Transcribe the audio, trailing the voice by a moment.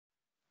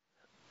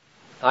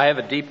I have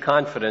a deep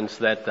confidence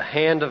that the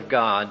hand of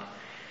God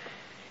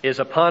is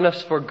upon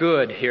us for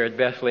good here at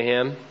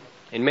Bethlehem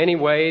in many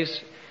ways,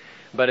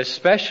 but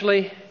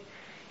especially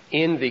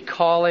in the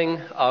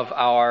calling of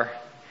our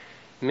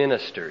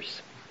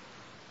ministers.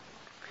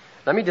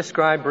 Let me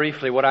describe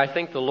briefly what I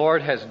think the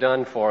Lord has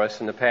done for us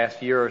in the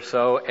past year or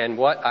so and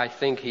what I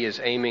think He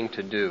is aiming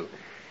to do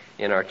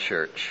in our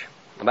church.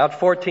 About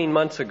 14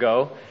 months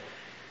ago,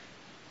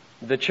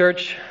 the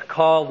church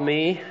called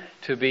me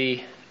to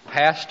be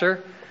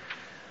pastor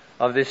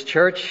of this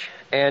church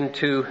and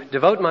to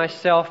devote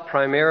myself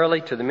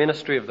primarily to the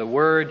ministry of the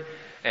Word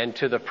and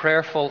to the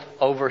prayerful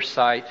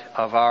oversight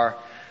of our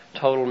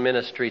total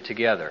ministry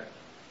together.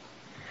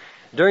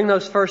 During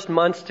those first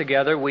months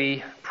together,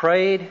 we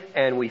prayed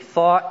and we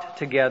thought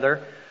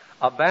together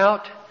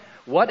about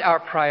what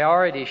our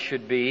priorities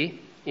should be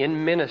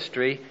in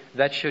ministry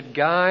that should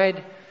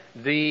guide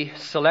the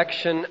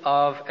selection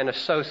of an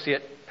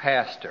associate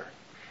pastor.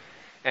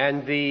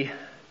 And the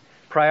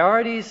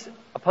priorities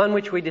upon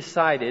which we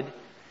decided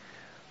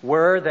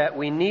were that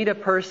we need a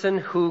person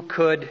who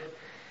could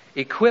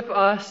equip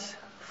us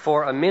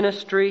for a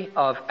ministry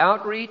of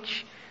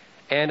outreach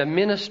and a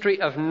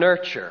ministry of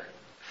nurture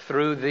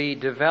through the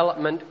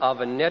development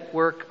of a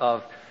network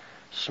of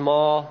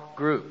small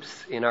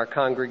groups in our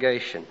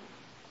congregation.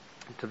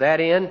 To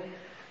that end,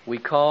 we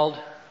called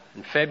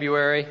in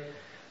February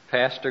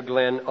Pastor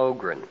Glenn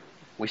Ogren.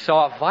 We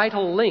saw a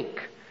vital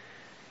link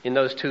in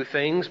those two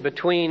things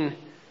between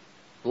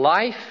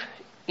life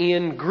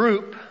in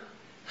group,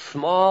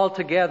 small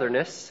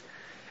togetherness,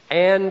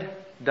 and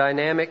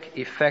dynamic,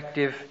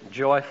 effective,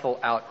 joyful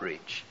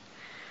outreach.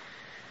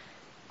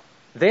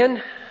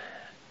 Then,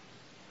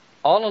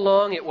 all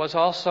along, it was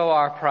also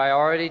our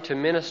priority to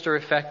minister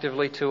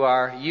effectively to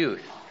our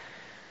youth.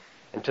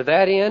 And to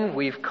that end,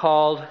 we've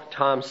called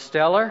Tom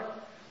Steller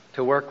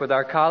to work with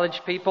our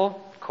college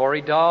people,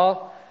 Corey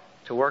Dahl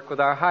to work with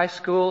our high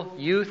school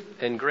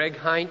youth, and Greg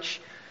Heinch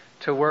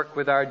to work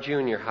with our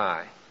junior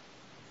high.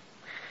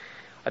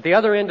 At the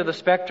other end of the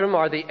spectrum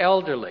are the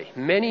elderly,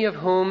 many of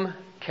whom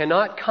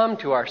cannot come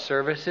to our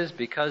services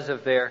because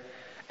of their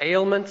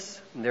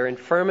ailments, their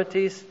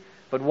infirmities,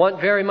 but want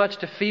very much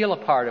to feel a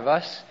part of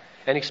us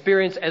and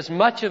experience as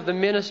much of the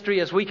ministry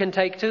as we can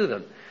take to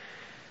them.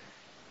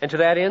 And to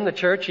that end, the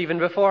church, even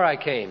before I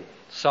came,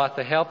 sought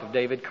the help of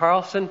David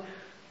Carlson,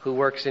 who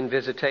works in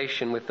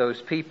visitation with those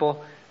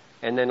people.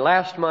 And then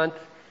last month,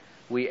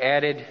 we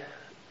added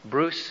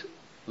Bruce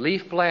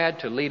Leafblad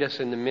to lead us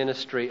in the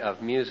ministry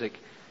of music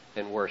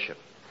and worship.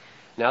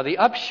 Now, the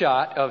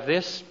upshot of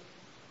this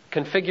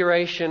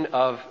configuration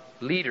of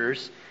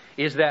leaders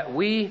is that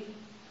we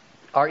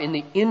are in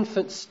the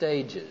infant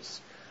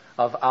stages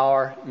of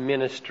our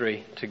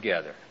ministry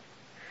together.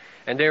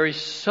 And there is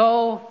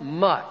so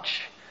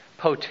much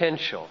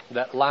potential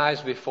that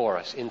lies before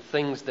us in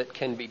things that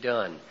can be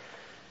done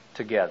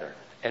together.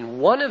 And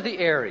one of the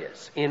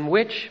areas in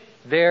which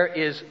there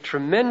is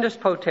tremendous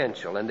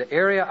potential, and the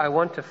area I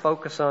want to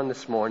focus on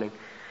this morning,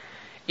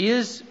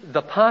 is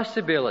the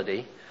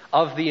possibility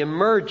of the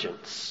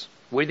emergence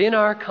within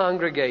our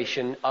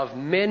congregation of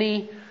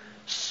many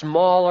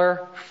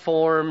smaller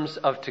forms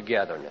of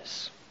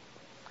togetherness.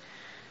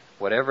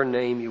 Whatever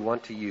name you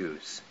want to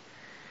use.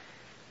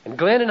 And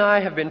Glenn and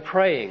I have been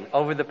praying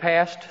over the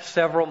past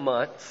several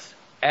months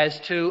as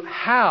to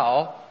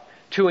how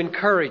to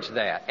encourage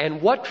that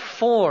and what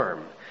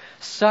form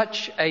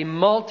such a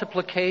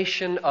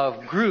multiplication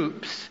of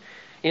groups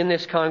in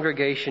this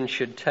congregation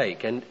should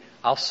take. And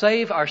I'll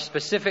save our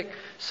specific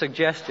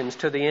suggestions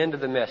to the end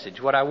of the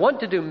message. What I want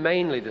to do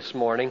mainly this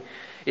morning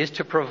is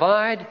to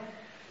provide,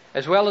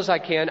 as well as I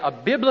can, a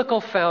biblical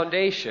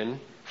foundation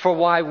for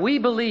why we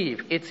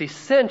believe it's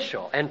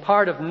essential and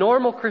part of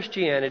normal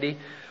Christianity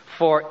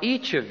for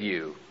each of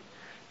you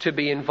to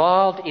be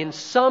involved in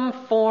some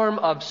form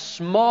of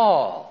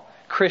small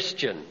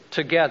Christian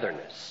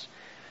togetherness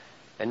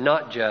and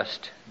not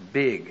just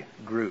big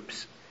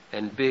groups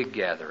and big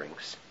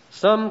gatherings.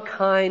 Some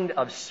kind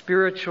of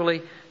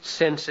spiritually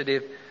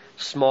sensitive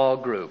small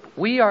group.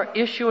 We are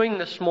issuing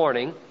this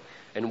morning,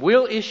 and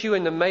will issue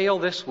in the mail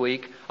this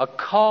week, a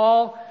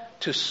call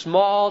to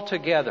small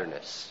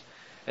togetherness.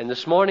 And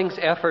this morning's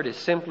effort is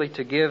simply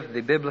to give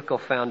the biblical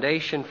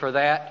foundation for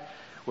that.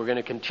 We're going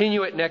to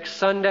continue it next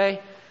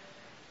Sunday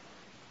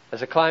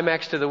as a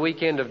climax to the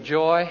weekend of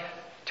joy,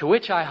 to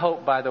which I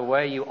hope, by the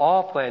way, you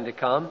all plan to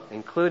come,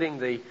 including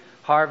the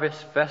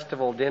Harvest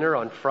Festival dinner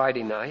on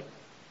Friday night.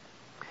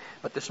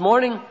 But this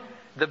morning,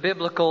 the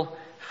biblical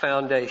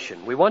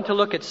foundation. We want to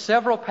look at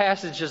several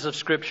passages of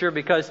Scripture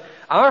because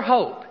our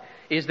hope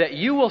is that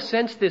you will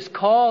sense this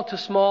call to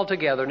small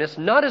togetherness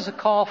not as a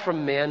call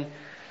from men,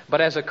 but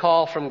as a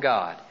call from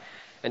God.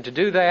 And to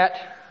do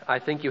that, I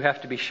think you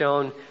have to be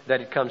shown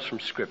that it comes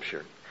from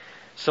Scripture.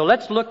 So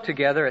let's look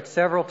together at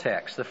several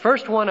texts. The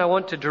first one I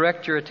want to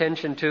direct your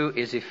attention to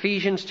is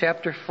Ephesians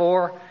chapter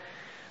 4,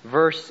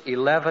 verse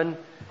 11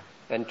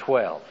 and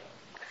 12.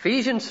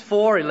 Ephesians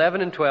 4,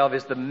 11 and 12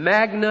 is the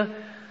Magna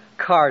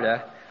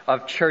Carta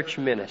of church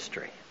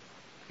ministry.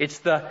 It's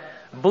the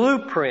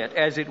blueprint,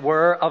 as it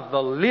were, of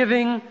the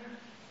living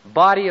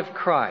body of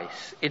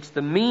Christ. It's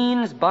the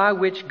means by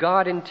which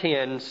God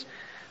intends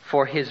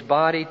for His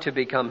body to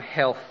become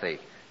healthy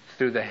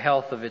through the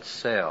health of its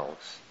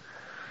cells.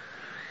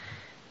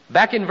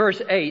 Back in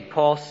verse 8,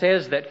 Paul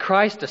says that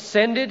Christ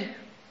ascended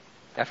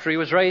after He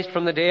was raised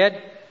from the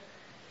dead,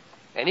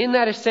 and in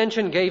that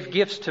ascension gave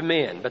gifts to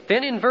men. But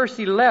then in verse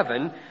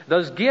 11,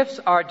 those gifts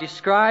are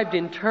described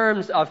in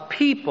terms of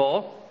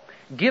people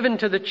given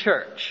to the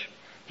church.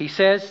 He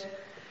says,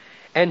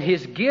 "And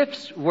His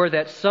gifts were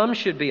that some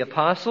should be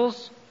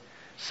apostles,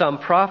 some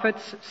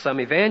prophets, some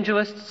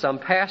evangelists, some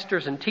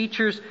pastors and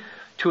teachers,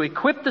 to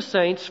equip the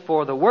saints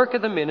for the work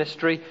of the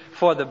ministry,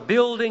 for the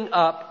building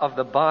up of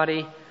the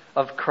body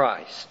of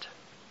Christ."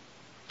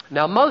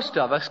 Now, most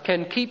of us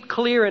can keep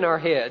clear in our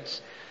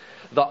heads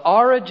the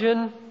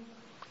origin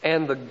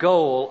and the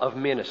goal of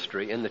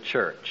ministry in the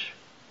church.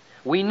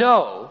 We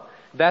know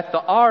that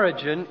the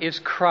origin is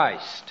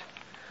Christ,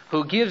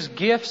 who gives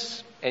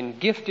gifts and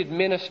gifted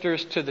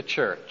ministers to the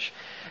church.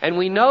 And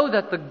we know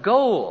that the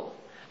goal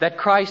that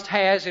Christ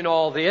has in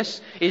all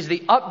this is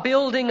the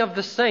upbuilding of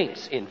the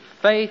saints in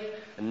faith,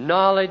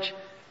 knowledge,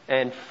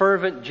 and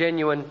fervent,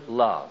 genuine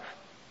love.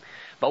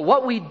 But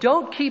what we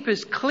don't keep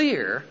as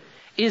clear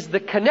is the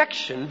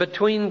connection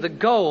between the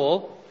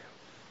goal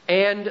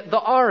and the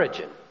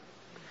origin.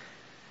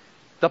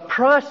 The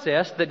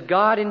process that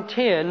God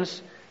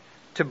intends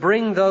to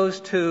bring those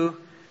two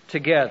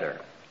together.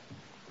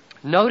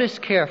 Notice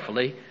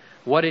carefully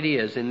what it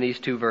is in these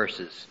two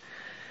verses.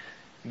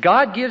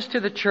 God gives to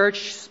the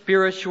church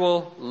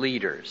spiritual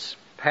leaders,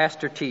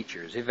 pastor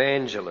teachers,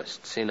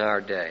 evangelists in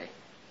our day.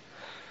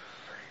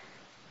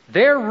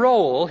 Their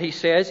role, he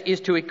says,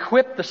 is to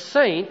equip the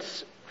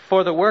saints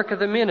for the work of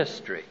the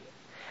ministry.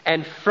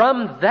 And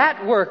from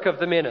that work of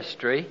the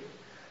ministry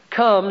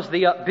comes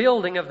the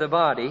upbuilding of the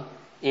body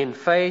in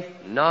faith,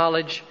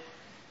 knowledge,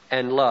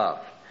 and love.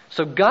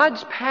 So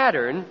God's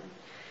pattern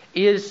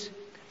is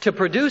to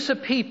produce a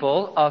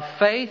people of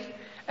faith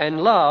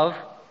and love,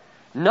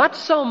 not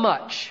so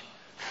much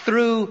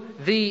through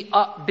the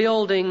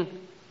upbuilding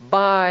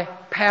by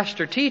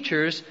pastor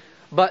teachers,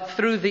 but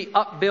through the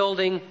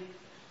upbuilding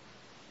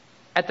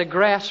at the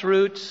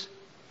grassroots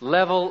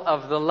level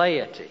of the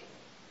laity.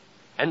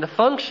 And the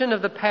function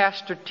of the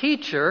pastor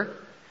teacher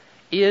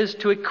is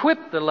to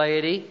equip the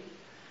laity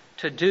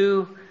to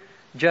do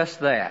just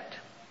that.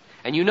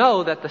 And you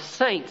know that the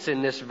saints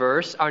in this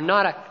verse are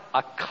not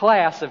a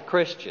class of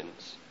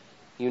Christians.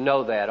 You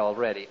know that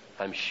already,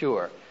 I'm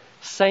sure.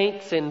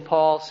 Saints in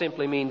Paul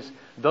simply means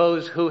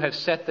those who have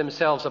set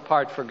themselves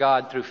apart for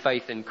God through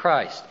faith in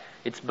Christ.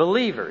 It's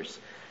believers.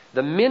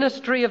 The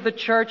ministry of the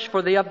church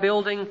for the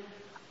upbuilding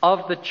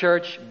of the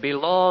church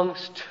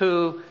belongs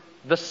to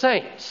the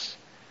saints.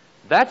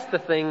 That's the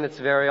thing that's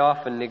very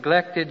often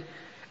neglected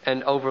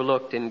and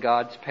overlooked in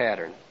God's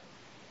pattern.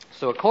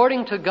 So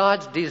according to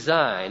God's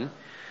design,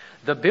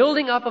 the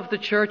building up of the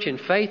church in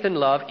faith and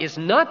love is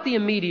not the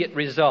immediate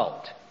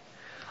result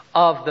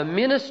of the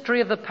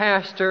ministry of the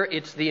pastor.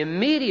 It's the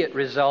immediate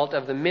result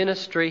of the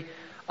ministry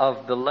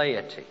of the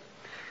laity.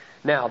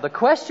 Now, the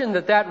question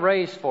that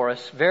raised for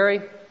us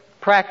very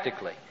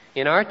practically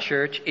in our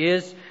church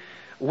is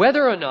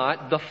whether or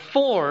not the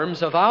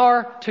forms of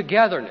our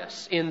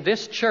togetherness in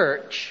this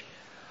church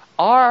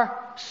are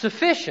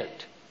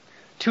sufficient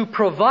to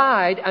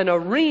provide an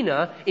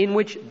arena in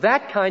which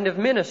that kind of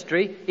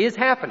ministry is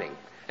happening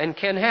and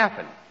can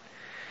happen.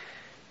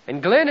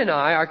 And Glenn and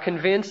I are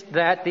convinced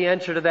that the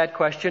answer to that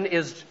question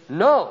is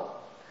no.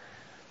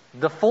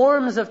 The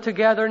forms of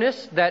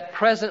togetherness that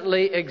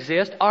presently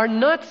exist are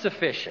not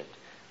sufficient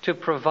to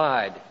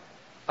provide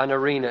an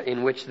arena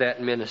in which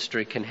that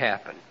ministry can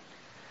happen.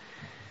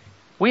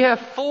 We have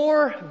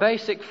 4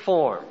 basic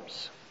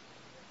forms.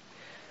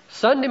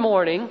 Sunday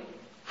morning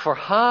for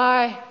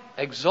high,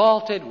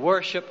 exalted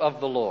worship of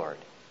the Lord.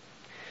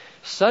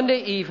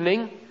 Sunday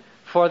evening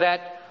for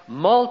that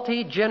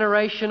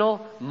multi-generational,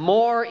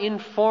 more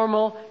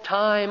informal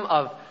time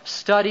of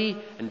study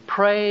and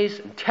praise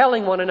and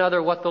telling one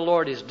another what the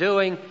Lord is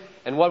doing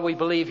and what we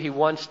believe He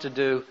wants to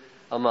do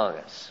among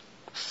us.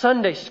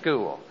 Sunday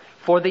school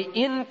for the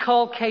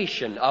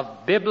inculcation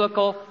of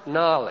biblical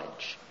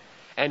knowledge.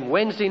 And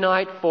Wednesday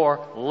night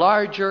for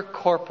larger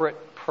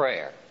corporate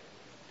prayer.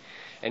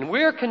 And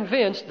we're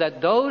convinced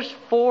that those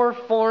 4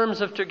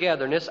 forms of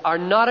togetherness are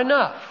not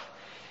enough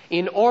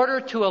in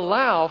order to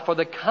allow for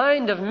the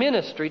kind of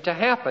ministry to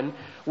happen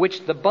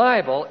which the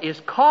Bible is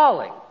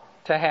calling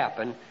to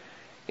happen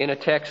in a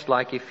text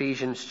like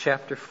Ephesians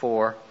chapter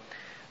 4,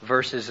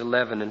 verses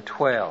 11 and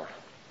 12.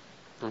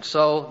 And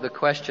so the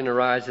question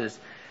arises,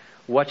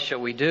 what shall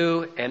we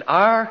do? And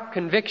our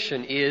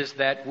conviction is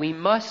that we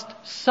must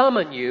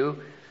summon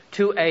you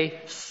to a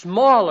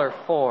smaller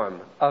form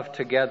of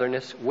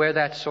togetherness where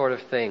that sort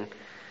of thing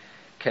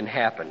can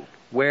happen,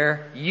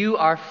 where you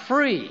are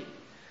free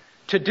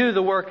to do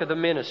the work of the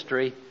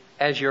ministry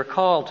as you're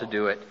called to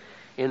do it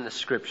in the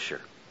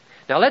Scripture.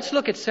 Now let's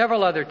look at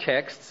several other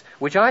texts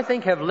which I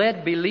think have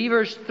led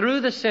believers through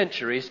the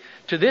centuries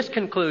to this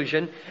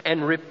conclusion,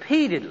 and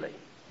repeatedly,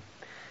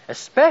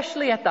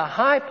 especially at the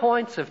high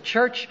points of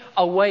church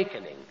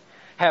awakening,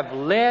 have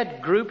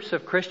led groups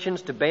of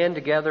Christians to band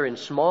together in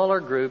smaller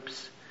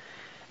groups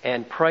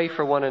and pray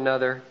for one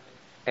another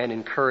and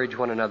encourage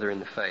one another in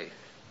the faith.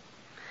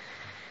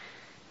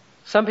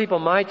 Some people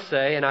might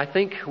say, and I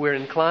think we're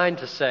inclined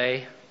to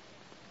say,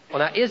 well,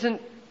 now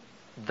isn't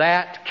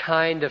that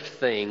kind of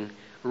thing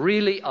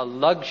really a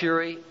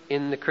luxury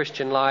in the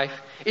Christian life?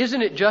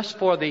 Isn't it just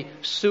for the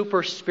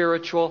super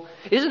spiritual?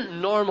 Isn't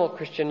normal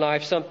Christian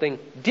life something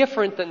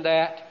different than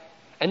that?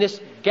 And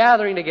this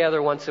gathering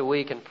together once a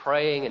week and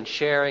praying and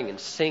sharing and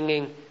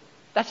singing,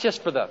 that's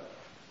just for the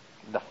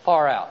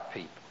far out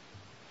people.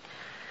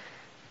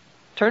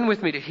 Turn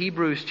with me to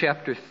Hebrews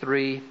chapter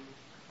 3,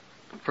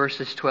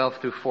 verses 12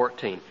 through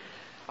 14.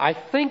 I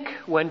think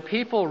when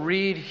people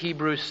read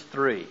Hebrews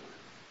 3,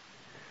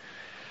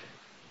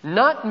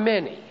 not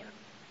many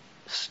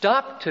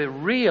stop to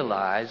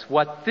realize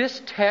what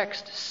this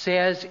text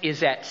says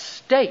is at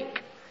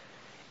stake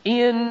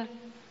in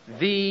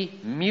the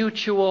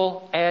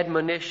mutual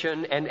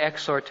admonition and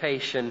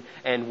exhortation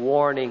and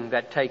warning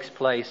that takes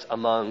place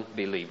among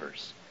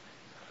believers.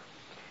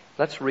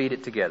 Let's read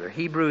it together.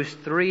 Hebrews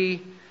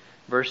 3,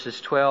 verses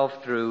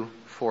 12 through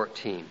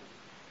 14.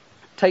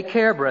 Take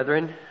care,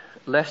 brethren,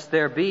 lest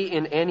there be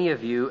in any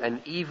of you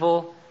an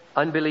evil,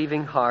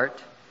 unbelieving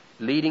heart,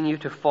 leading you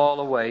to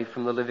fall away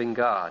from the living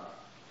God.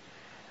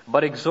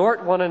 But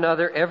exhort one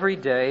another every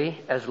day,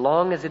 as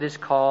long as it is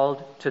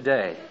called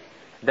today,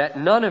 that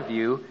none of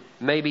you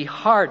may be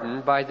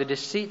hardened by the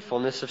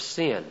deceitfulness of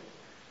sin.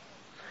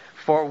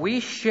 For we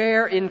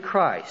share in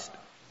Christ,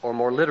 or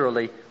more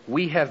literally,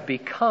 we have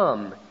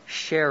become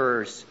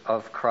sharers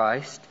of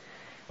Christ,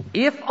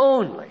 if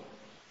only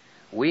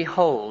we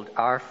hold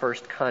our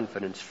first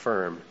confidence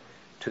firm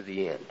to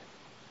the end.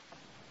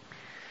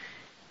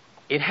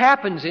 It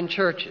happens in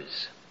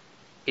churches.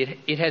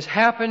 It has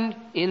happened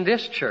in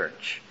this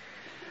church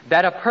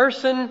that a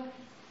person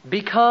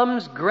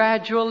becomes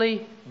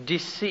gradually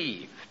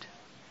deceived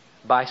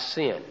by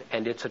sin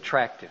and its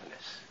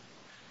attractiveness,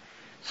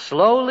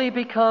 slowly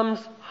becomes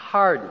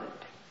hardened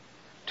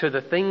to the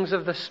things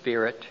of the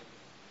Spirit,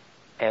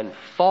 and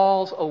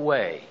falls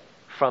away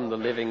from the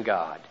living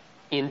God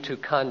into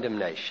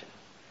condemnation.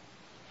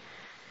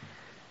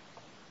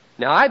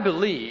 Now, I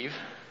believe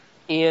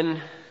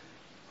in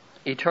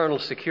eternal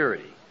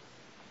security.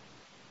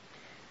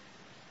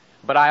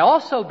 But I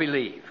also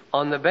believe,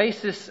 on the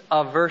basis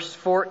of verse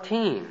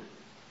 14,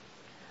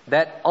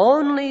 that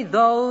only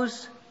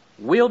those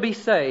will be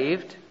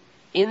saved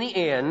in the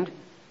end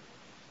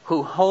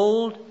who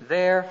hold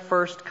their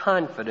first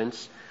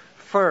confidence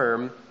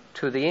firm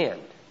to the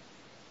end.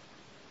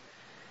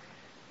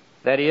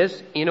 That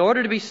is, in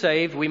order to be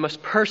saved, we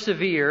must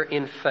persevere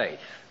in faith.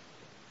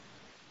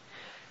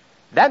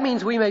 That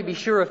means we may be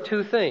sure of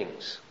two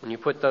things when you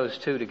put those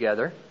two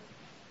together.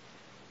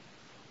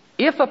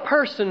 If a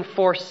person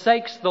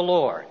forsakes the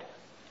Lord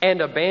and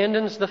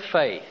abandons the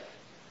faith,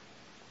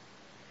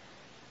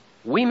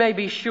 we may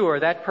be sure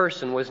that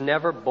person was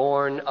never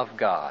born of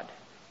God,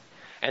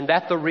 and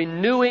that the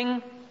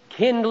renewing,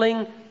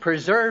 kindling,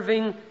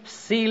 preserving,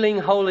 sealing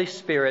Holy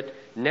Spirit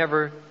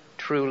never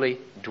truly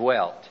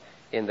dwelt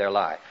in their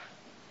life.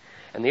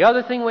 And the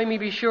other thing we may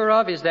be sure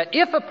of is that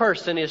if a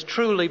person is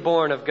truly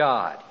born of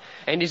God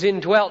and is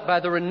indwelt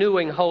by the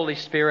renewing Holy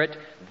Spirit,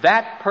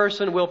 that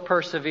person will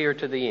persevere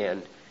to the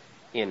end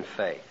in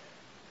faith.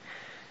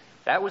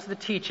 That was the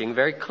teaching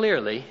very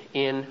clearly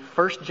in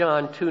 1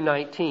 John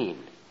 2:19.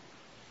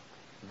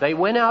 They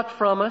went out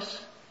from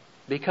us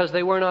because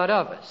they were not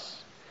of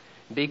us.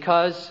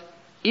 Because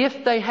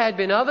if they had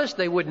been of us,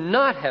 they would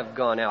not have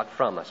gone out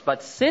from us.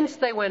 But since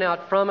they went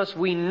out from us,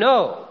 we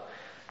know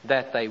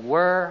that they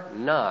were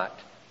not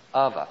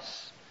of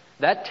us.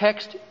 That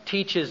text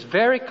teaches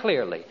very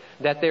clearly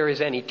that there is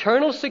an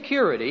eternal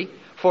security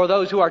for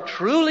those who are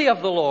truly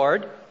of the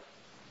Lord,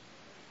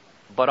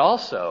 but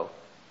also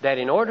that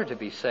in order to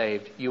be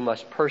saved, you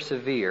must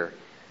persevere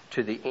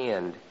to the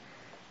end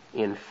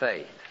in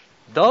faith.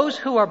 Those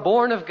who are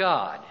born of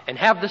God and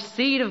have the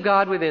seed of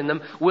God within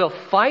them will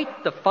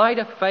fight the fight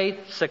of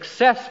faith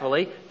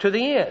successfully to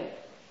the end,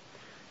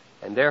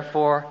 and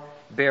therefore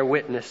bear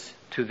witness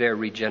to their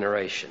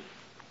regeneration.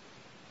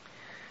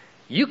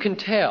 You can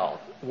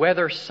tell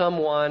whether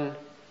someone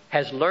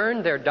has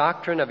learned their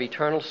doctrine of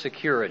eternal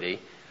security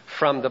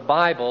from the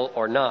Bible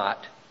or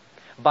not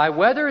by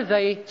whether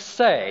they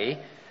say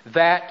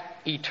that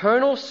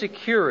eternal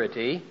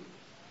security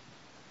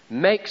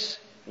makes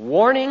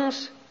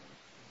warnings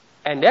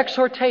and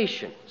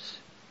exhortations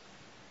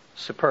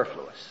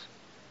superfluous.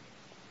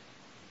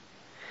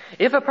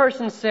 If a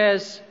person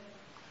says,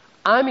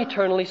 I'm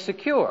eternally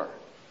secure,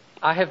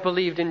 I have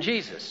believed in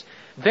Jesus,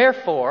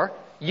 therefore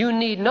you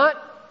need not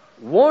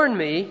warn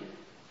me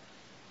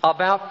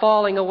about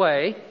falling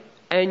away,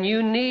 and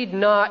you need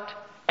not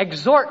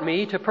exhort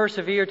me to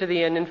persevere to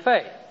the end in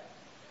faith,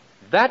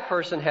 that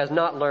person has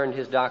not learned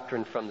his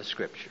doctrine from the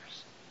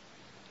Scriptures.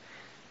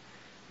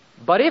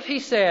 But if he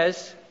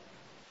says,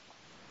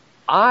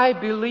 I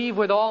believe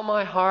with all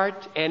my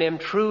heart and am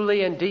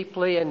truly and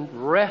deeply and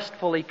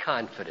restfully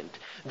confident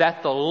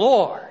that the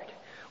Lord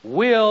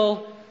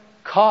will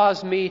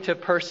cause me to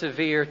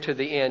persevere to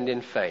the end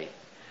in faith.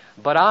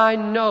 But I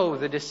know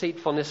the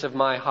deceitfulness of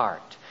my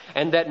heart,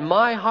 and that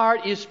my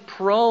heart is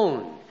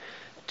prone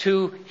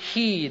to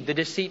heed the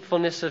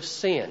deceitfulness of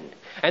sin,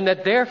 and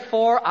that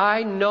therefore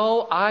I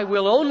know I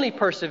will only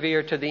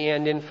persevere to the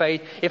end in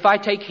faith if I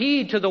take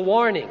heed to the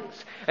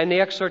warnings and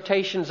the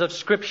exhortations of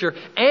Scripture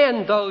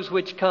and those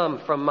which come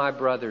from my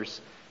brothers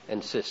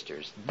and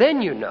sisters.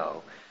 Then you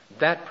know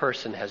that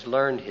person has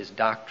learned his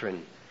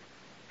doctrine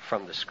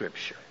from the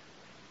Scripture.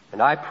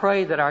 And I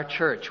pray that our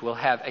church will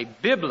have a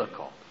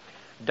biblical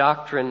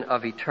doctrine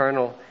of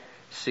eternal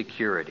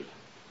security.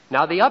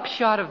 Now, the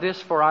upshot of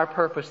this for our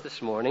purpose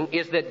this morning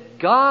is that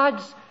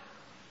God's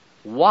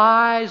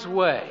wise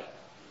way,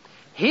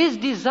 His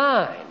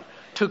design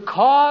to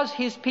cause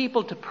His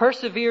people to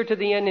persevere to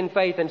the end in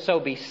faith and so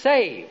be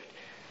saved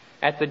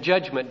at the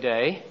judgment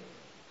day,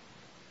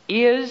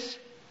 is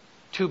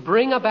to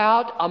bring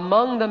about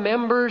among the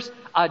members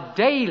a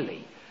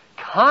daily,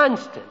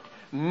 constant,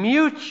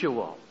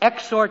 mutual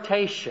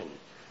exhortation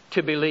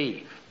to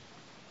believe.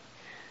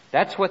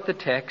 That's what the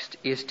text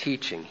is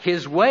teaching.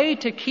 His way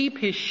to keep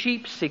His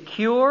sheep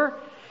secure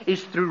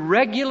is through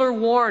regular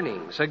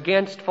warnings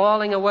against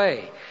falling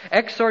away,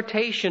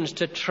 exhortations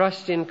to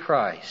trust in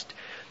Christ.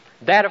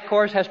 That, of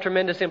course, has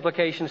tremendous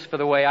implications for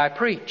the way I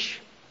preach.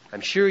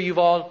 I'm sure you've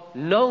all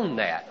known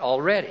that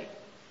already.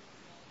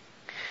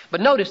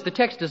 But notice the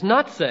text does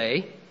not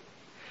say,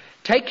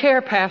 take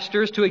care,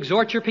 pastors, to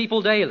exhort your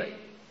people daily.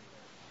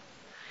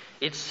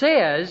 It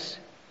says,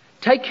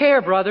 take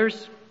care,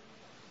 brothers,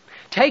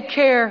 take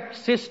care,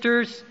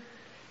 sisters,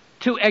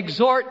 to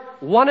exhort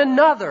one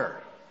another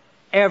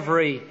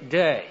every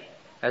day,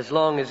 as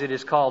long as it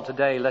is called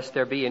today, lest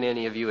there be in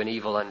any of you an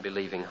evil,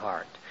 unbelieving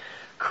heart.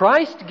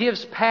 Christ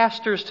gives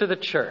pastors to the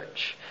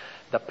church.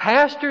 The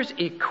pastors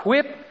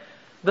equip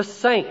the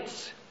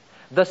saints.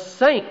 The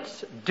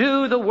saints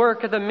do the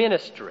work of the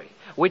ministry,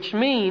 which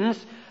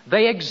means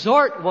they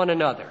exhort one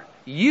another.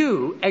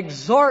 You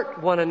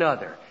exhort one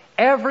another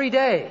every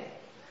day,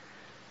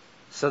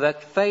 so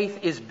that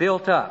faith is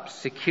built up,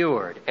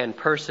 secured, and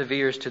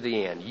perseveres to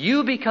the end.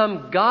 You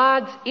become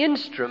God's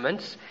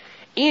instruments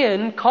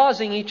in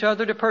causing each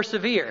other to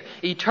persevere.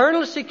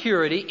 Eternal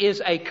security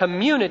is a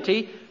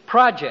community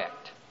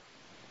project.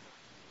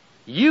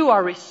 You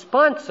are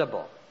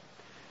responsible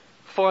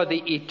for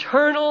the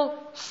eternal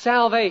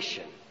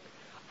salvation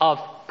of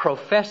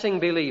professing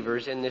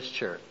believers in this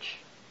church.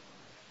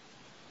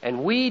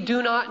 And we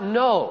do not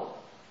know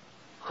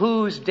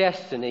whose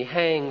destiny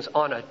hangs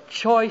on a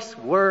choice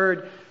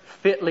word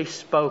fitly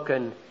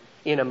spoken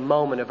in a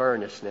moment of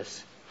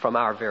earnestness from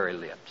our very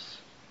lips.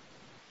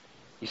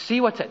 You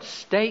see what's at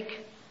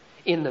stake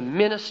in the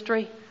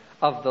ministry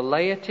of the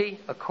laity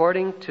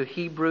according to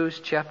Hebrews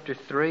chapter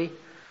 3?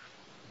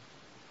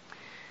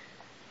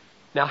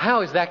 Now,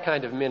 how is that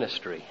kind of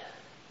ministry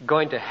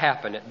going to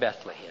happen at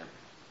Bethlehem?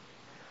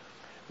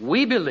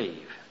 We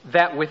believe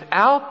that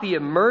without the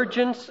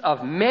emergence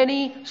of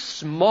many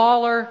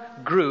smaller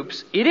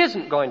groups, it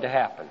isn't going to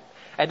happen.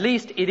 At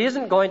least it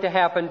isn't going to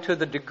happen to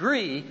the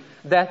degree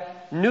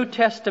that New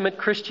Testament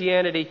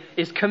Christianity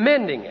is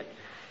commending it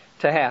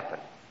to happen.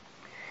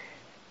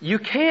 You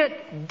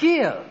can't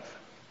give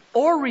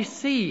or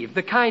receive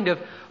the kind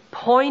of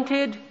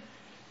pointed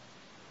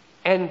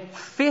and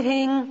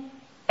fitting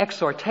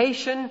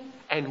exhortation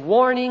and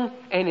warning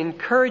and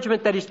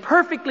encouragement that is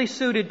perfectly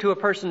suited to a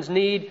person's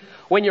need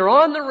when you're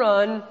on the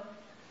run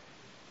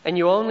and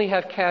you only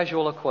have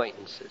casual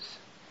acquaintances.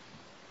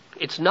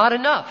 It's not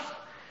enough.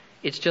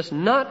 It's just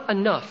not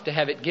enough to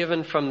have it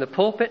given from the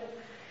pulpit.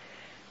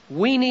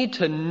 We need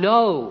to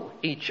know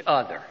each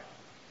other.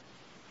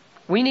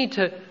 We need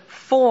to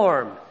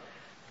form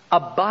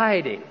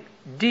abiding,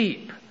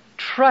 deep,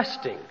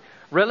 trusting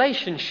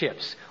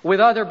relationships with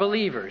other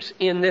believers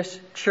in this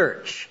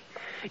church.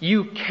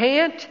 You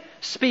can't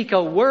speak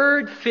a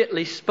word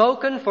fitly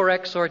spoken for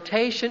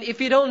exhortation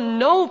if you don't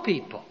know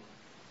people.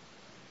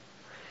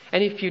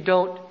 And if you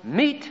don't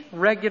meet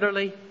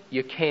regularly,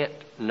 you can't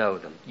know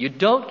them. You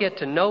don't get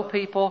to know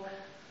people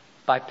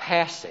by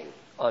passing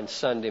on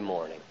Sunday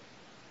morning,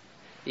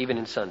 even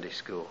in Sunday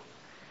school.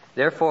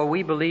 Therefore,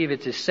 we believe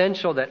it's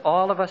essential that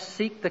all of us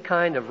seek the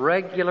kind of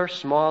regular,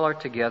 smaller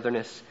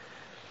togetherness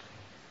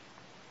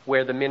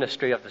where the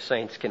ministry of the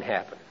saints can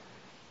happen.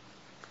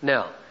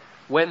 Now,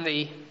 when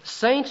the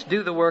saints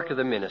do the work of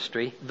the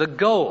ministry, the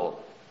goal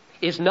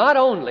is not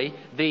only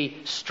the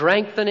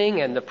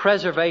strengthening and the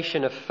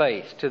preservation of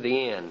faith to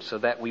the end so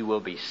that we will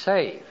be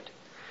saved.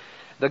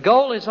 The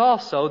goal is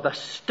also the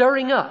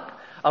stirring up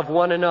of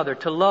one another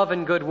to love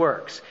and good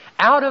works.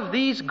 Out of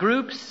these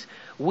groups,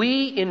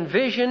 we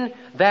envision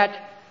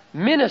that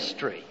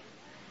ministry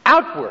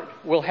outward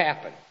will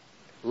happen.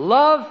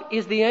 Love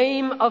is the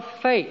aim of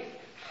faith.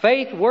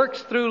 Faith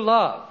works through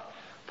love.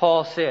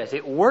 Paul says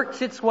it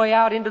works its way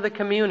out into the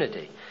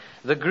community.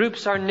 The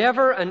groups are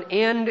never an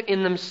end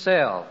in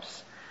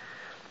themselves.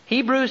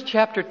 Hebrews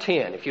chapter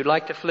 10, if you'd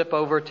like to flip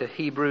over to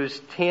Hebrews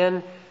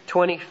 10,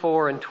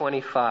 24 and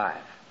 25.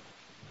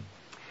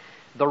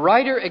 The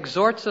writer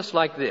exhorts us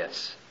like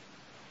this.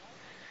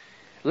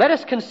 Let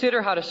us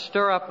consider how to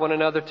stir up one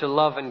another to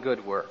love and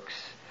good works,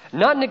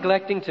 not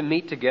neglecting to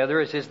meet together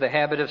as is the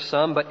habit of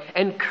some, but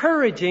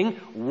encouraging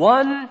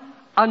one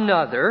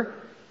another,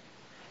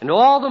 and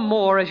all the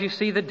more as you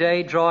see the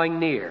day drawing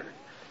near.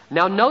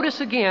 Now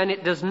notice again,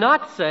 it does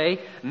not say,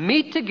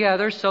 meet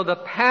together so the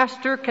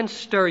pastor can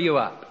stir you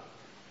up.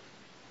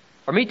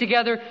 Or meet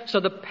together so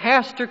the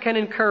pastor can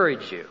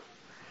encourage you.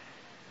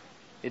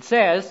 It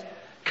says,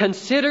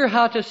 consider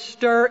how to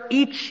stir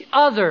each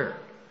other.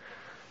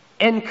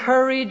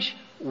 Encourage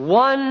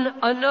one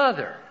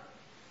another.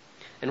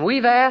 And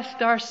we've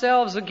asked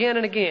ourselves again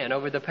and again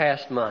over the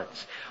past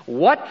months,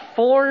 what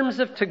forms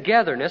of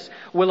togetherness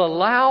will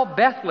allow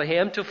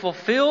Bethlehem to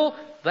fulfill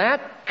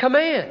that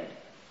command?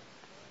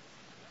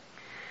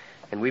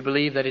 And we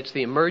believe that it's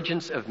the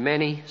emergence of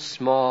many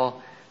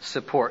small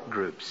support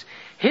groups.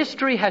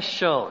 History has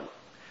shown,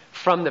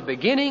 from the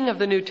beginning of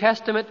the New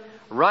Testament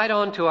right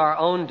on to our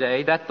own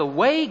day, that the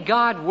way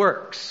God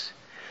works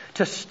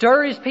to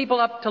stir His people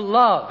up to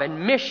love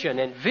and mission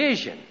and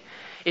vision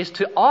is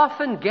to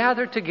often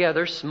gather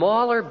together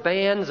smaller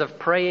bands of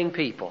praying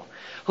people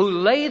who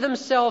lay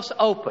themselves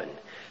open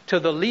to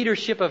the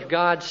leadership of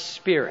God's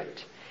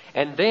Spirit,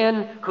 and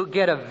then who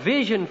get a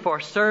vision for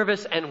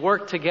service and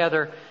work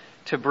together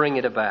to bring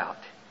it about.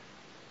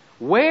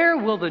 Where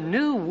will the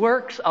new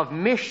works of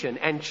mission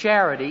and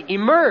charity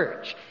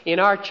emerge in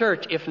our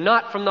church, if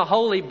not from the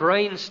holy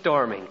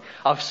brainstorming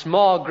of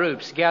small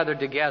groups gathered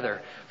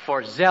together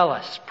for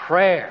zealous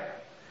prayer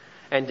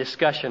and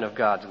discussion of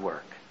God's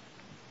work?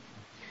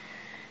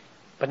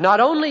 But not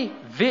only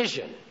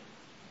vision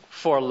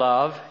for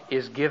love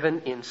is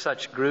given in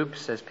such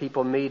groups as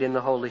people meet in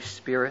the Holy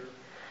Spirit,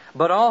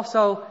 but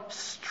also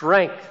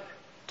strength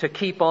to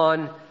keep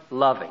on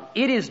loving.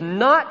 It is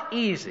not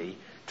easy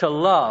to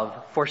love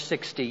for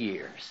 60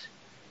 years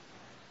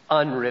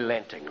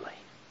unrelentingly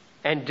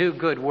and do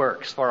good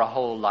works for a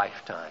whole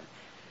lifetime.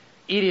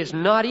 It is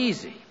not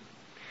easy.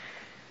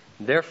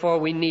 Therefore,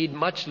 we need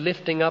much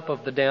lifting up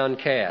of the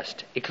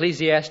downcast.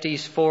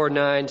 Ecclesiastes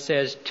 4:9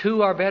 says,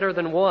 2 are better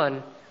than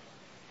 1,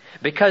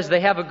 because they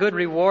have a good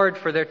reward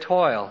for their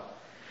toil.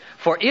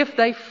 For if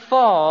they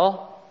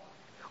fall,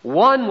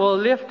 one will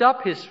lift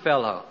up his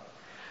fellow.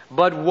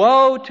 But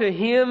woe to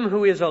him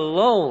who is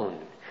alone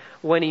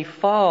when he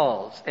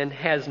falls and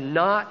has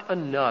not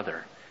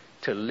another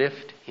to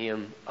lift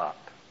him up.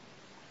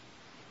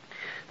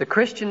 The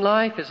Christian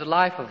life is a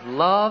life of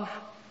love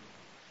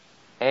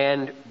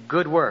and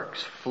good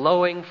works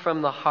flowing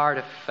from the heart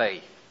of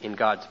faith in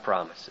God's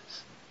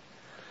promises.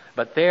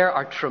 But there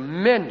are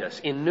tremendous,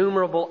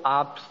 innumerable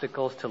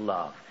obstacles to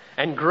love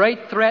and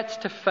great threats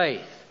to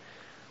faith.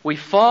 We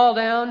fall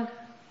down,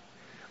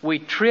 we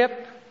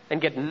trip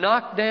and get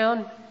knocked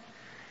down,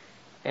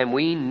 and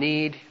we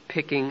need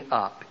picking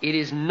up. It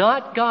is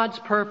not God's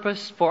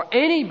purpose for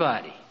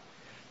anybody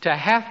to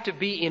have to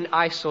be in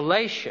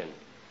isolation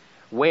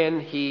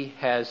when he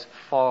has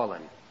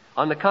fallen.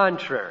 On the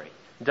contrary,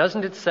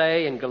 doesn't it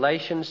say in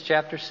Galatians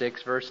chapter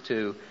 6, verse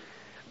 2,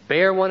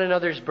 bear one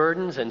another's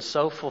burdens and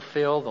so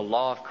fulfill the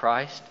law of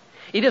Christ?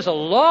 It is a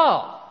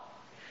law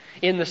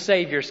in the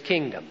Savior's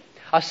kingdom,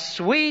 a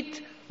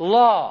sweet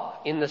law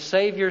in the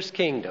Savior's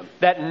kingdom,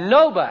 that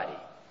nobody,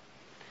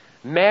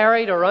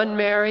 married or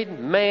unmarried,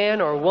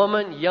 man or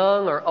woman,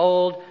 young or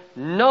old,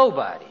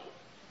 nobody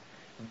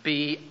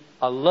be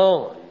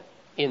alone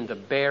in the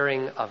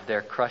bearing of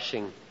their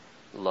crushing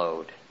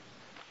load.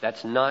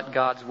 That's not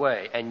God's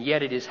way. And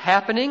yet it is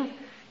happening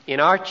in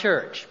our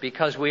church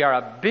because we are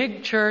a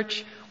big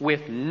church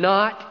with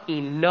not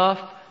enough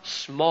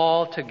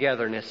small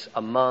togetherness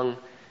among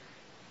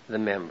the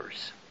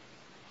members.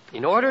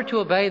 In order to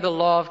obey the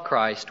law of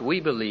Christ,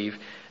 we believe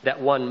that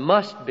one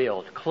must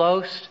build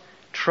close,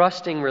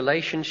 trusting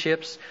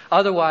relationships.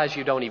 Otherwise,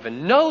 you don't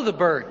even know the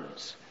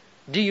burdens.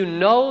 Do you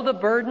know the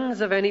burdens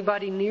of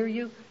anybody near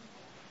you?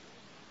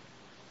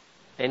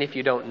 And if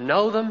you don't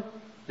know them,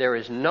 there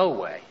is no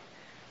way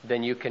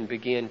then you can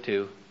begin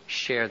to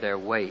share their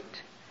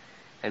weight.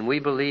 And we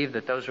believe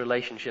that those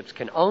relationships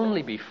can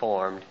only be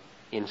formed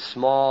in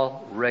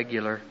small,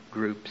 regular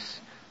groups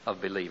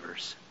of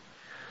believers.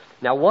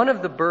 Now, one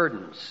of the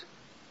burdens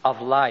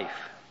of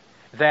life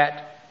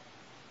that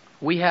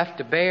we have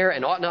to bear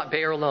and ought not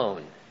bear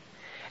alone,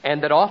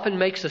 and that often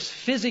makes us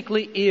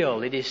physically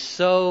ill, it is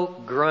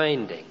so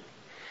grinding,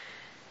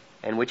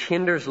 and which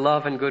hinders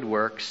love and good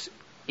works,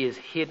 is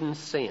hidden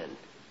sin.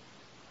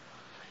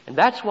 And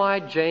that's why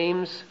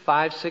James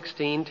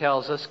 5:16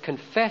 tells us,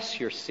 confess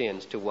your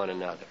sins to one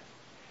another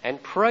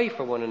and pray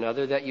for one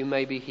another that you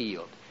may be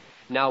healed.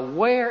 Now,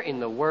 where in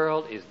the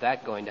world is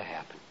that going to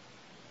happen?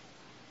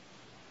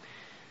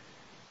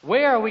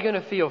 Where are we going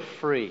to feel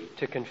free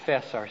to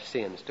confess our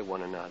sins to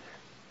one another?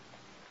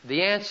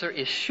 The answer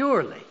is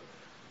surely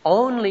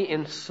only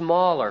in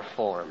smaller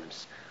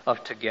forms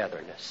of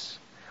togetherness,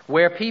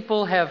 where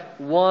people have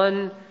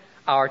won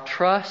our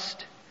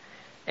trust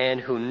and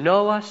who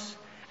know us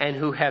and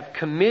who have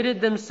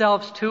committed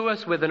themselves to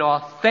us with an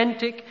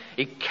authentic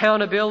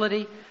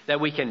accountability that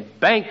we can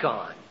bank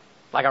on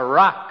like a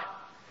rock.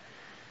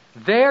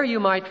 There you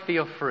might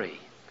feel free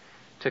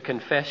to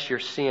confess your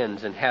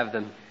sins and have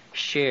them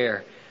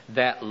share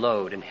that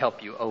load and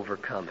help you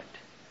overcome it.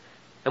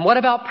 And what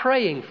about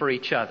praying for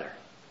each other?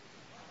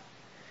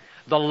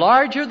 The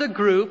larger the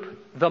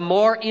group, the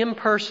more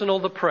impersonal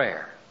the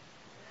prayer.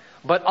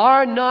 But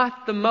are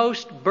not the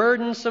most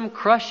burdensome,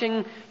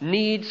 crushing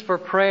needs for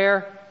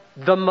prayer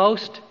the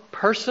most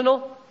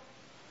personal?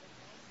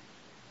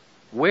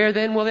 Where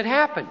then will it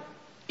happen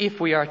if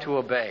we are to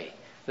obey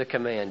the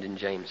command in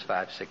James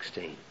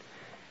 5:16?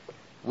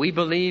 We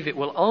believe it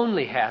will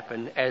only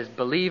happen as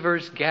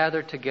believers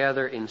gather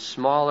together in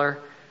smaller,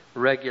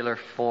 regular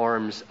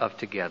forms of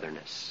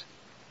togetherness.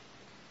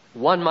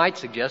 One might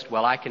suggest,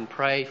 well, I can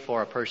pray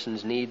for a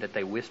person's need that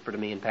they whisper to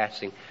me in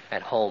passing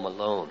at home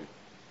alone.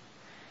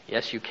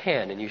 Yes, you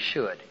can and you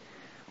should.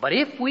 But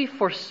if we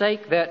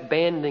forsake that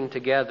banding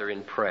together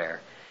in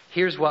prayer,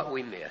 here's what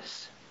we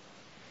miss.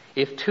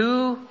 If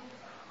 2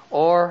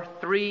 or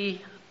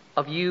 3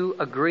 of you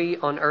agree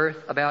on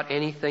earth about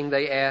anything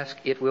they ask,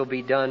 it will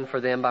be done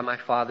for them by my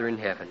Father in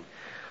heaven.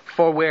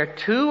 For where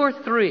 2 or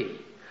 3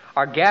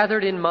 are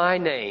gathered in my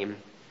name,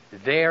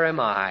 there am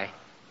I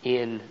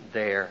in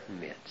their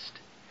midst.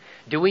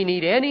 Do we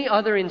need any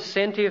other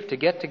incentive to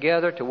get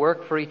together to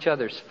work for each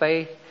other's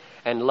faith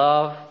and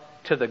love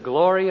to the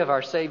glory of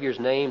our Savior's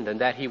name than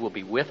that He will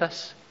be with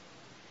us?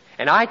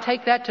 And I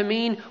take that to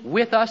mean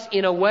with us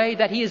in a way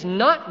that He is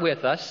not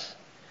with us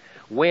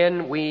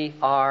when we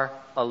are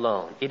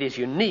alone. It is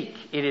unique,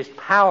 it is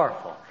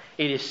powerful,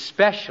 it is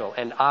special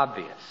and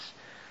obvious.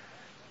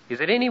 Is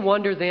it any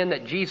wonder then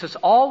that Jesus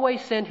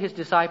always sent His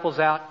disciples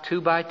out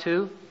 2 by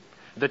 2?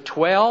 The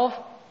 12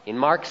 in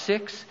Mark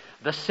 6,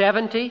 the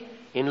 70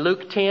 in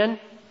Luke 10.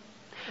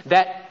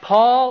 That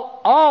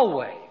Paul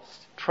always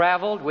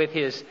traveled with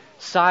his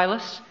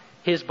Silas,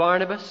 his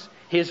Barnabas,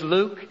 his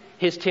Luke,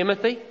 his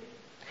Timothy.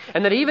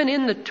 And that even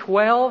in the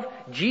 12,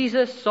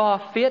 Jesus saw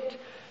fit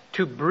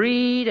to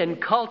breed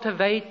and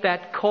cultivate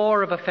that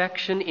core of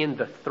affection in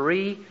the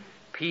 3,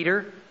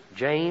 Peter,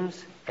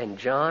 James, and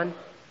John.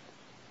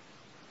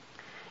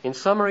 In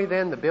summary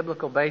then, the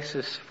biblical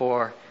basis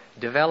for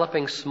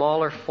developing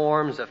smaller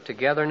forms of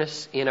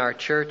togetherness in our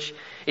church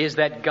is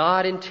that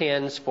God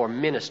intends for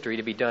ministry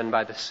to be done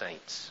by the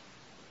saints.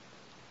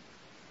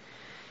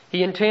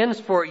 He intends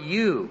for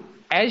you,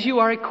 as you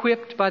are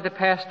equipped by the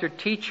pastor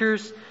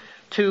teachers,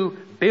 to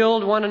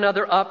build one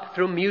another up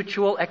through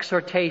mutual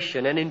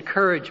exhortation and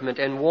encouragement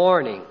and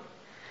warning.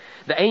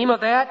 The aim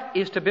of that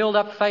is to build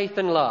up faith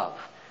and love.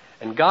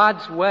 And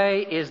God's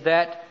way is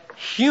that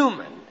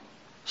human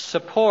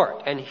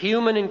support and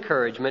human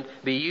encouragement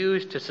be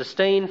used to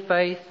sustain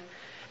faith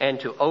and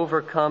to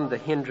overcome the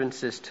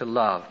hindrances to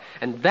love.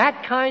 And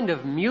that kind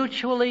of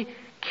mutually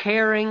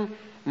caring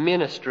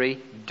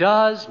ministry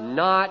does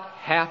not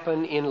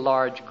happen in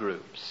large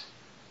groups.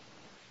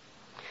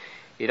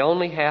 It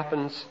only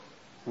happens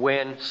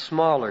when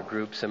smaller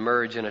groups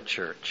emerge in a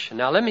church.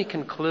 Now let me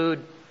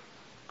conclude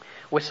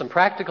with some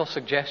practical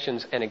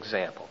suggestions and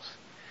examples.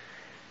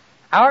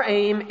 Our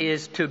aim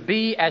is to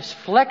be as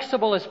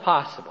flexible as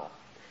possible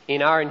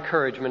in our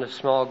encouragement of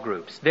small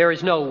groups. There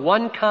is no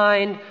one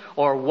kind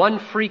or one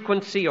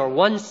frequency or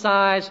one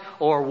size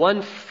or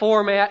one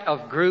format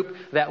of group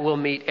that will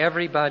meet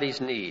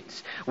everybody's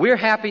needs. We're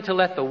happy to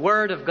let the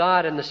Word of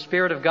God and the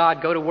Spirit of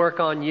God go to work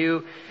on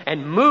you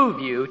and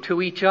move you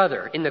to each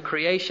other in the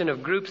creation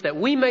of groups that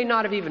we may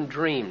not have even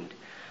dreamed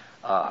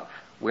of.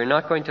 We're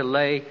not going to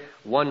lay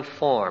one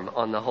form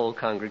on the whole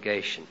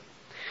congregation.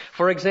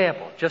 For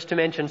example, just to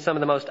mention some of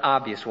the most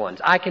obvious ones,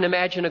 I can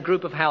imagine a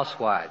group of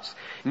housewives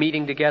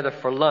meeting together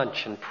for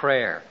lunch and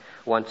prayer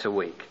once a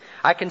week.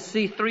 I can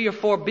see 3 or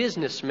 4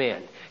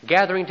 businessmen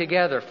gathering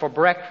together for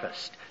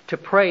breakfast to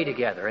pray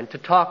together and to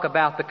talk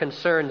about the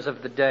concerns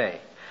of the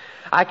day.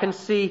 I can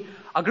see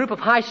a group of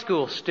high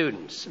school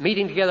students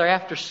meeting together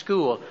after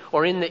school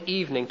or in the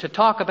evening to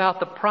talk about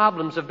the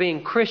problems of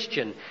being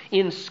Christian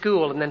in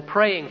school and then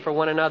praying for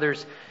one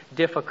another's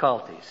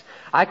difficulties.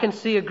 I can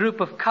see a group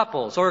of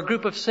couples or a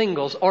group of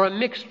singles or a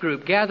mixed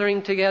group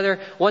gathering together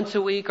once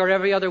a week or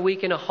every other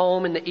week in a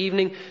home in the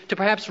evening to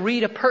perhaps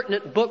read a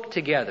pertinent book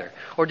together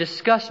or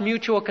discuss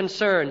mutual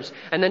concerns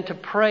and then to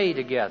pray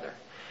together.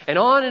 And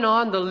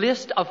on the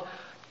list of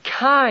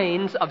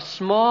kinds of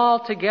small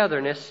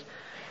togetherness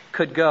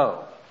could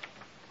go.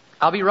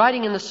 I'll be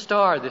writing in the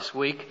Star this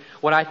week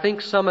what I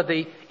think some of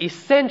the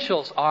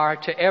essentials are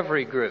to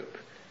every group,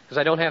 because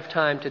I don't have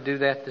time to do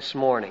that this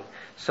morning.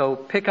 So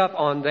pick up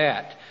on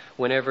that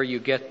whenever you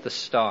get the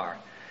Star.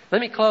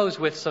 Let me close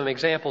with some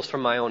examples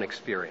from my own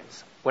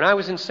experience. When I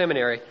was in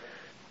seminary,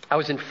 I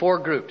was in 4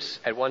 groups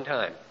at one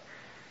time.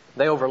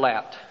 They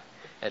overlapped,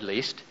 at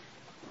least.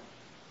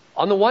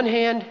 On the one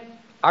hand,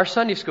 our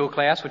Sunday school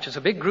class, which is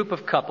a big group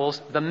of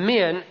couples, the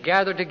men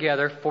gathered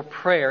together for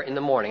prayer in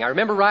the morning. I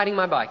remember riding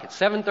my bike at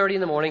 7:30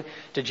 in the morning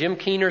to Jim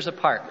Keener's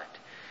apartment.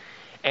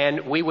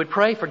 And we would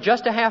pray for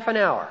just a half an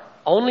hour,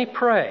 only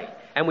pray.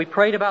 And we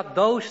prayed about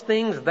those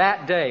things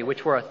that day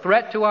which were a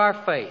threat to our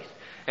faith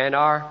and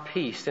our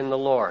peace in the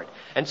Lord,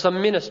 and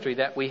some ministry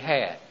that we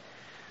had.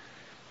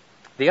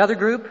 The other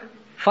group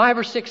 5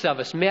 or 6 of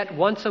us met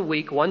once a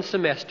week, one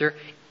semester,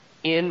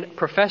 in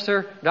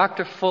Professor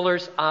Dr.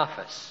 Fuller's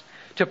office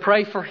to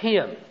pray for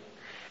him,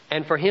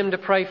 and for him to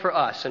pray for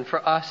us, and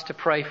for us to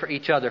pray for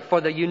each other, for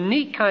the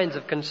unique kinds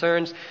of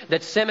concerns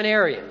that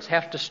seminarians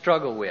have to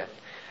struggle with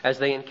as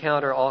they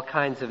encounter all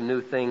kinds of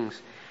new things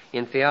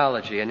in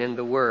theology and in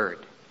the Word.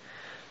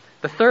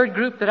 The third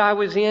group that I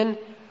was in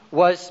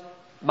was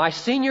my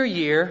senior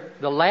year,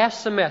 the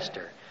last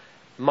semester.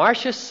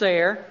 Marcia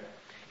Sayre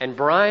and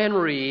Brian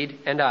Reed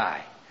and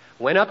I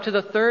went up to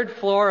the 3rd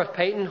floor of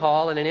Peyton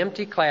Hall in an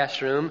empty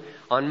classroom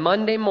on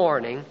Monday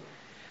morning,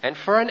 and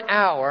for an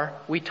hour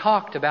we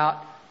talked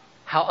about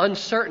how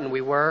uncertain we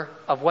were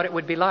of what it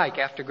would be like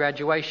after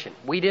graduation.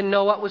 We didn't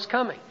know what was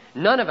coming.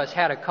 None of us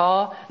had a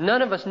call.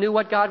 None of us knew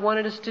what God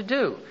wanted us to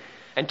do.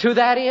 And to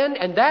that end,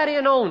 and that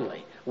end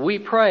only, we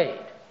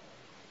prayed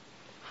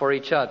for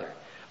each other.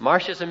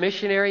 Marcia's a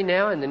missionary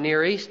now in the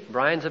Near East.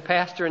 Brian's a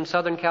pastor in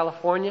Southern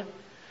California.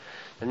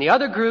 And the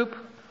other group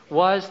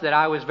was that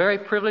I was very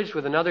privileged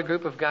with another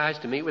group of guys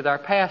to meet with our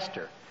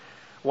pastor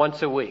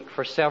once a week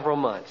for several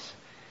months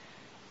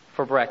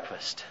for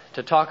breakfast,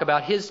 to talk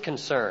about his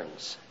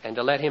concerns and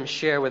to let him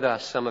share with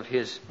us some of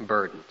his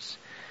burdens.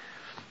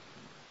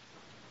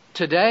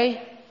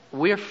 Today,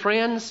 we're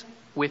friends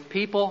with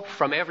people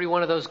from every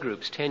one of those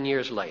groups 10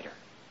 years later.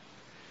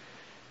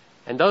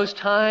 And those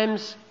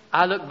times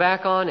I look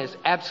back on as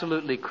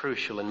absolutely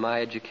crucial in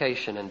my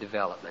education and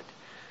development.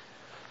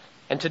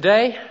 And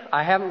today,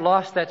 I haven't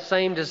lost that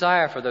same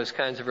desire for those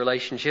kinds of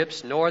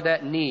relationships, nor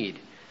that need.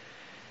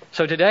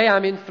 So today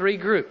I'm in 3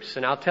 groups,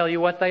 and I'll tell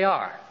you what they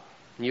are.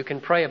 And you can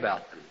pray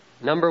about them.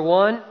 Number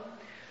 1,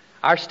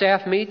 our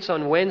staff meets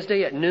on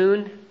Wednesday at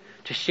noon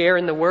to share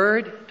in the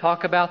Word,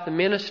 talk about the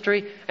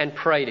ministry, and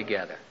pray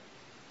together.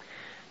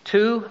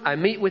 2, I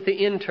meet with the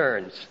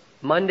interns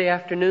Monday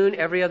afternoon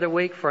every other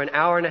week for an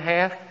hour and a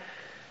half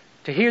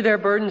to hear their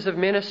burdens of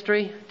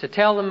ministry, to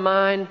tell them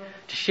mine,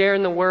 to share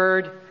in the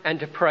Word, and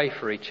to pray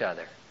for each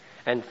other.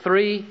 And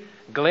 3,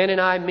 Glenn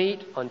and I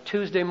meet on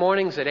Tuesday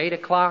mornings at 8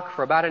 o'clock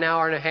for about an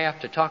hour and a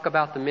half to talk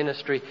about the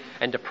ministry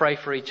and to pray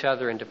for each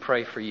other and to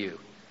pray for you.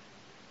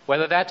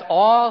 Whether that's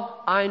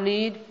all I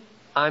need,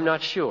 I'm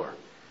not sure.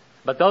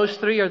 But those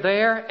 3 are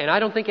there, and I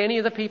don't think any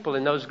of the people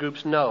in those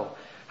groups know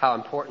how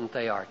important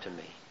they are to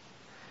me.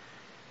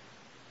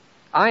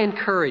 I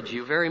encourage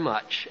you very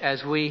much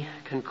as we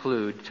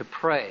conclude to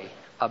pray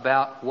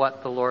about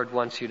what the Lord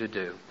wants you to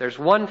do. There's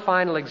one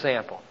final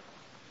example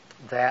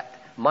that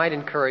might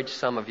encourage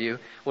some of you.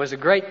 It was a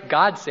great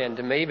godsend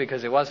to me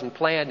because it wasn't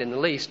planned in the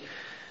least.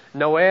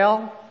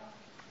 Noelle,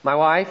 my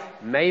wife,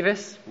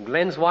 Mavis,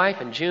 Glenn's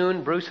wife, and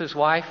June, Bruce's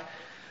wife,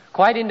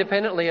 quite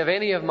independently of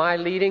any of my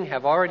leading,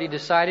 have already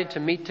decided to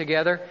meet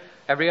together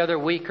every other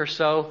week or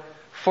so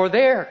for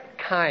their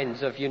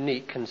kinds of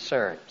unique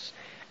concerns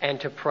and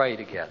to pray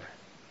together.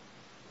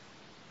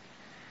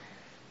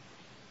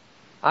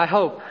 I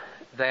hope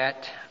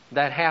that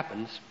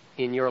happens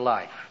in your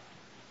life.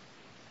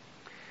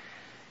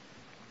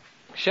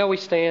 Shall we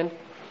stand?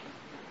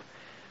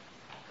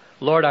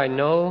 Lord, I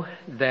know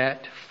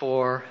that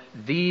for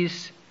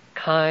these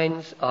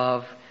kinds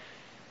of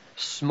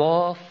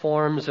small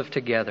forms of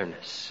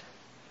togetherness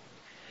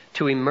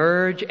to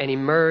emerge and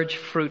emerge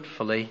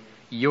fruitfully,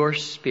 your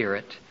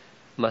Spirit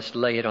must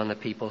lay it on the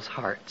people's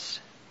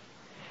hearts.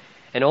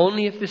 And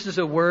only if this is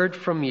a word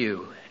from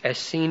you, as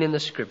seen in the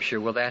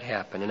Scripture, will that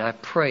happen. And I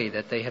pray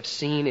that they have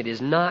seen it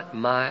is not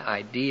my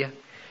idea,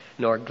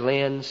 nor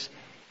Glenn's.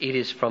 It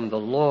is from the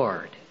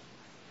Lord.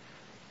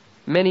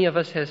 Many of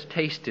us has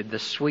tasted the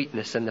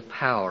sweetness and the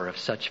power of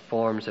such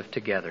forms of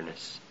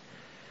togetherness.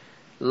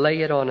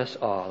 Lay it on us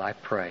all, I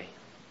pray.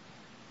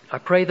 I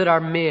pray that our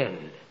men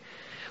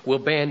will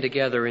band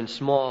together in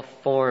small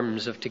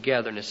forms of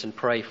togetherness and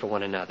pray for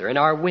one another. And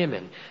our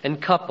women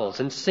and couples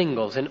and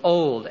singles and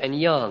old and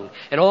young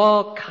and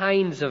all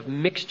kinds of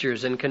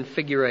mixtures and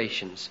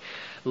configurations.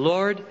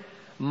 Lord,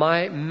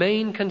 my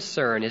main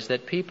concern is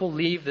that people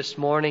leave this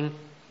morning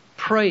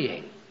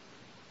praying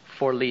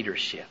for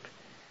leadership.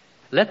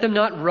 Let them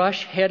not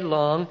rush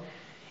headlong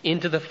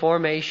into the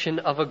formation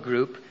of a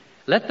group.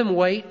 Let them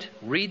wait,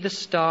 read the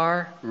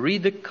star,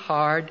 read the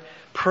card,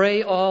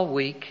 pray all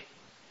week,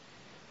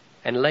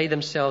 and lay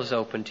themselves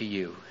open to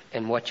you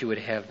and what you would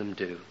have them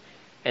do.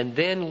 And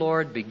then,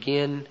 Lord,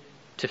 begin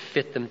to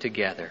fit them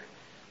together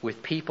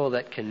with people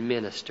that can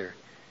minister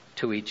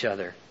to each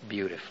other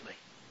beautifully.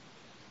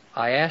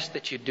 I ask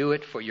that you do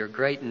it for your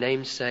great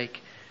name's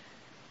sake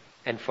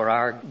and for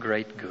our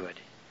great good.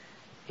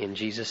 In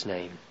Jesus'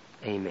 name,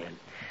 amen.